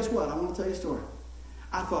 And guess what? I want to tell you a story.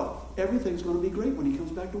 I thought, everything's going to be great when he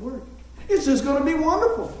comes back to work. It's just going to be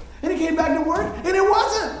wonderful. And he came back to work, and it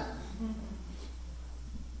wasn't.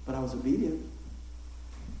 But I was obedient.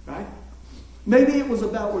 Right? Maybe it was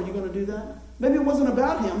about, were you going to do that? Maybe it wasn't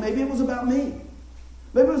about him. Maybe it was about me.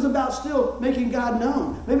 Maybe it was about still making God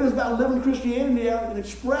known. Maybe it was about living Christianity out and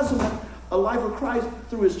expressing a life of Christ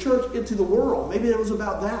through His church into the world. Maybe it was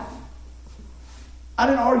about that. I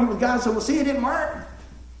didn't argue with God and say, well, see, it didn't work.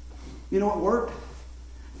 You know what worked?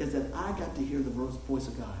 Is that I got to hear the voice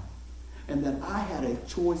of God. And that I had a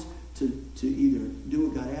choice to either do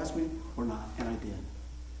what God asked me or not. And I did.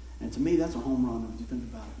 And to me, that's a home run if you think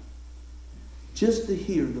about it. Just to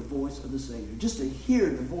hear the voice of the Savior, just to hear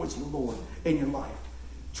the voice of the Lord in your life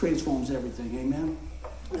transforms everything. Amen?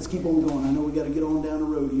 Let's keep on going. I know we got to get on down the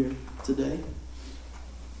road here today.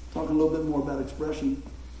 Talk a little bit more about expression.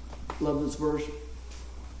 Love this verse.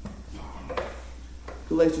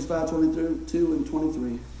 Galatians 5:22 and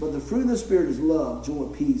 23. But the fruit of the Spirit is love, joy,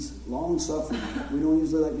 peace, long-suffering. We don't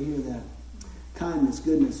usually like to hear that. kindness,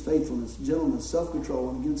 goodness, faithfulness, gentleness, self-control,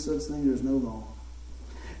 and against such things there is no law.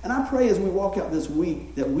 And I pray as we walk out this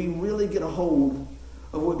week that we really get a hold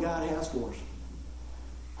of what God has for us.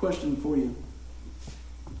 Question for you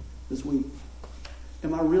this week.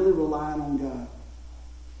 Am I really relying on God?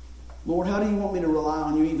 Lord, how do you want me to rely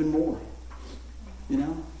on you even more? You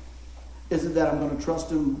know? Is it that I'm going to trust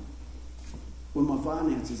him with my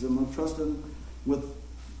finances? Am I going to trust him with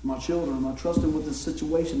my children? Am I trusting with this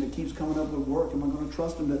situation that keeps coming up at work? Am I going to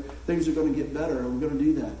trust him that things are going to get better? Are we going to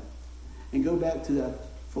do that? And go back to that,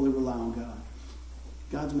 fully rely on God.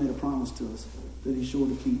 God's made a promise to us that he's sure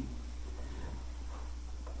to keep.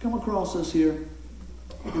 Come across this here,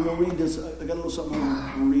 and we'll read this. I got a little something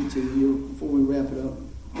I want to read to you here before we wrap it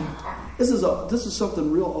up. This is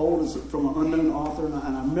something real old. It's from an unknown author, and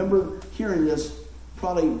I remember hearing this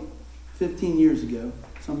probably 15 years ago.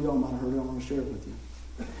 Some of y'all might have heard it. I want to share it with you.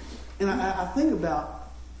 And I think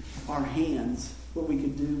about our hands, what we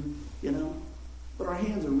could do, you know. But our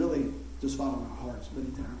hands are really just following our hearts many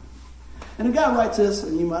times. And a guy writes this,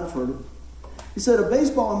 and you might have heard it. He said, a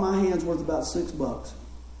baseball in my hand's worth about $6.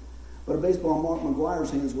 But a baseball in Mark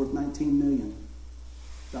McGwire's hand is worth $19 million.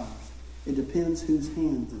 It depends whose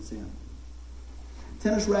hands it's in.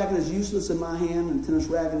 Tennis racket is useless in my hand, and tennis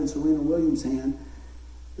racket in Serena Williams' hand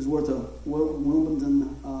is worth a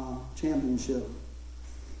Wimbledon championship.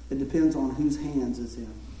 It depends on whose hands it's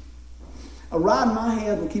in. A rod in my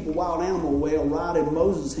hand will keep a wild animal away. A rod in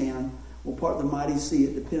Moses' hand will part the mighty sea.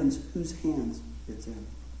 It depends whose hands it's in.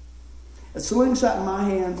 A slingshot in my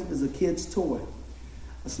hand is a kid's toy.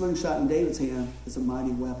 A slingshot in David's hand is a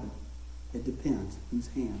mighty weapon. It depends whose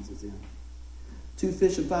hands it's in. 2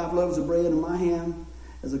 fish and 5 loaves of bread in my hand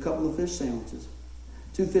is a couple of fish sandwiches.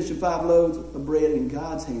 2 fish and 5 loaves of bread in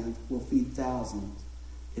God's hand will feed thousands.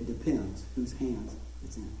 It depends whose hands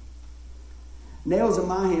it's in. Nails in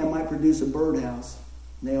my hand might produce a birdhouse.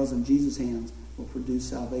 Nails in Jesus' hands will produce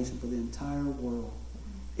salvation for the entire world.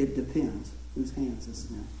 It depends whose hands it's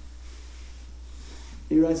in.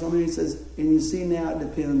 He writes something, he says, and you see now it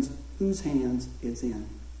depends whose hands it's in.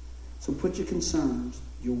 So put your concerns,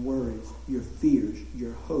 your worries, your fears,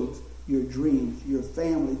 your hopes, your dreams, your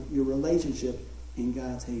family, your relationship in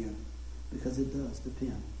God's hand. Because it does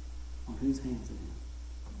depend on whose hands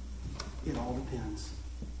it's in. It all depends.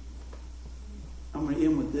 I'm going to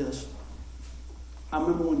end with this. I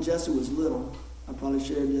remember when Jesse was little, I probably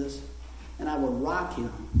shared this, and I would rock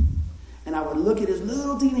him. And I would look at his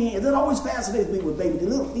little teeny hands. That always fascinates me with babies. Their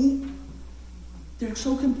little feet, they're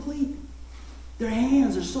so complete. Their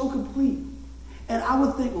hands are so complete. And I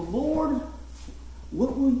would think, Lord,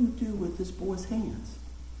 what will you do with this boy's hands?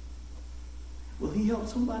 Will he help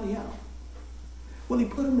somebody out? Will he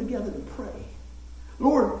put them together to pray?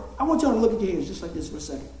 Lord, I want y'all to look at your hands just like this for a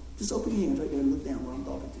second. Just open your hands right there and look down where I'm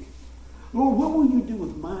talking to you. Lord, what will you do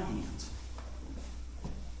with my hands?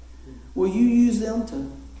 Will you use them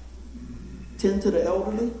to tend to the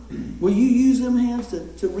elderly? Will you use them hands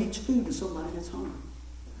to reach food to somebody that's hungry?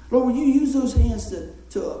 Lord, will you use those hands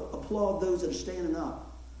to applaud those that are standing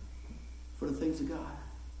up for the things of God?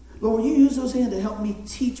 Lord, will you use those hands to help me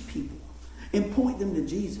teach people and point them to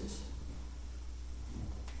Jesus?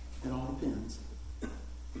 It all depends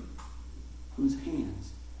whose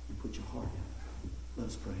hands you put your heart in. Let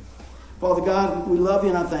us pray. Father God, we love you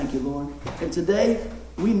and I thank you, Lord. And today,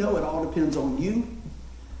 we know it all depends on you.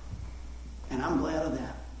 And I'm glad of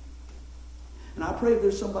that. And I pray if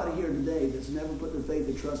there's somebody here today that's never put their faith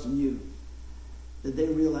and trust in you, that they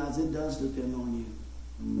realize it does depend on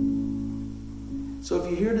you. So if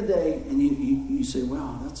you're here today and you say,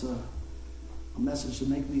 wow, that's a message to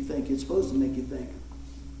make me think. It's supposed to make you think.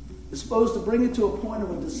 It's supposed to bring you to a point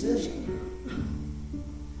of a decision.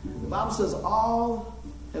 The Bible says all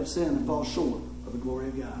have sinned and fall short of the glory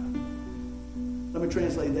of God. Let me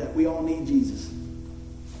translate that. We all need Jesus.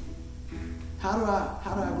 How do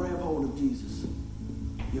I grab hold of Jesus?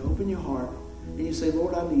 You open your heart and you say,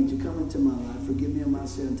 Lord, I need you. Come into my life. Forgive me of my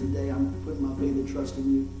sin. Today I'm putting my faith and trust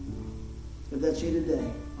in you. If that's you today,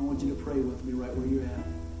 I want you to pray with me right where you're at.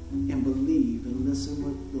 And believe and listen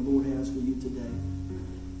what the Lord has for you today.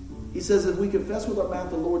 He says if we confess with our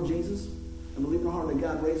mouth the Lord Jesus and believe in our heart that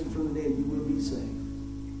God raised him from the dead, you will be saved.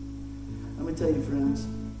 Let me tell you, friends,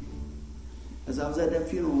 as I was at that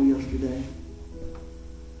funeral yesterday,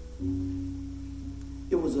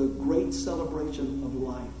 it was a great celebration of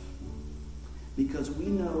life because we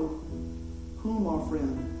know whom our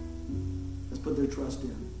friend has put their trust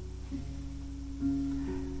in.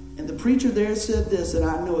 And the preacher there said this, and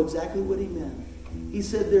I know exactly what he meant. He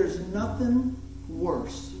said, there's nothing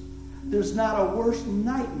worse. There's not a worse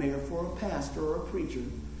nightmare for a pastor or a preacher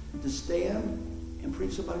to stand and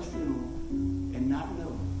preach somebody's funeral and not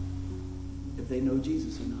know if they know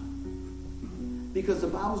Jesus or not. Because the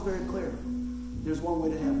Bible's very clear. There's one way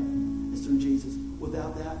to heaven. It's through Jesus.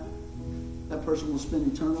 Without that, that person will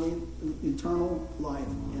spend eternal life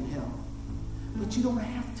in hell. But you don't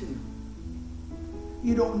have to.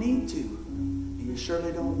 You don't need to. And you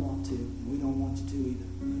surely don't want to. And we don't want you to either.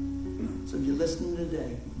 So if you're listening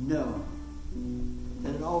today, know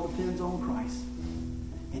that it all depends on Christ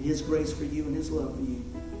and his grace for you and his love for you.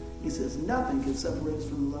 He says nothing can separate us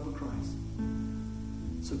from the love of Christ.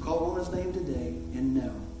 So call on his name today and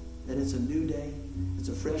know that it's a new day. It's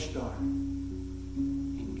a fresh start.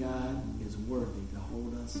 And God is worthy to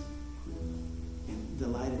hold us and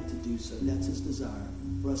delighted to do so. That's his desire,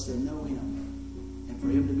 for us to know him and for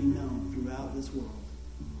him to be known throughout this world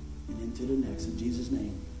and into the next. In Jesus'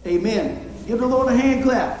 name, amen. Give the Lord a hand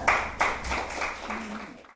clap.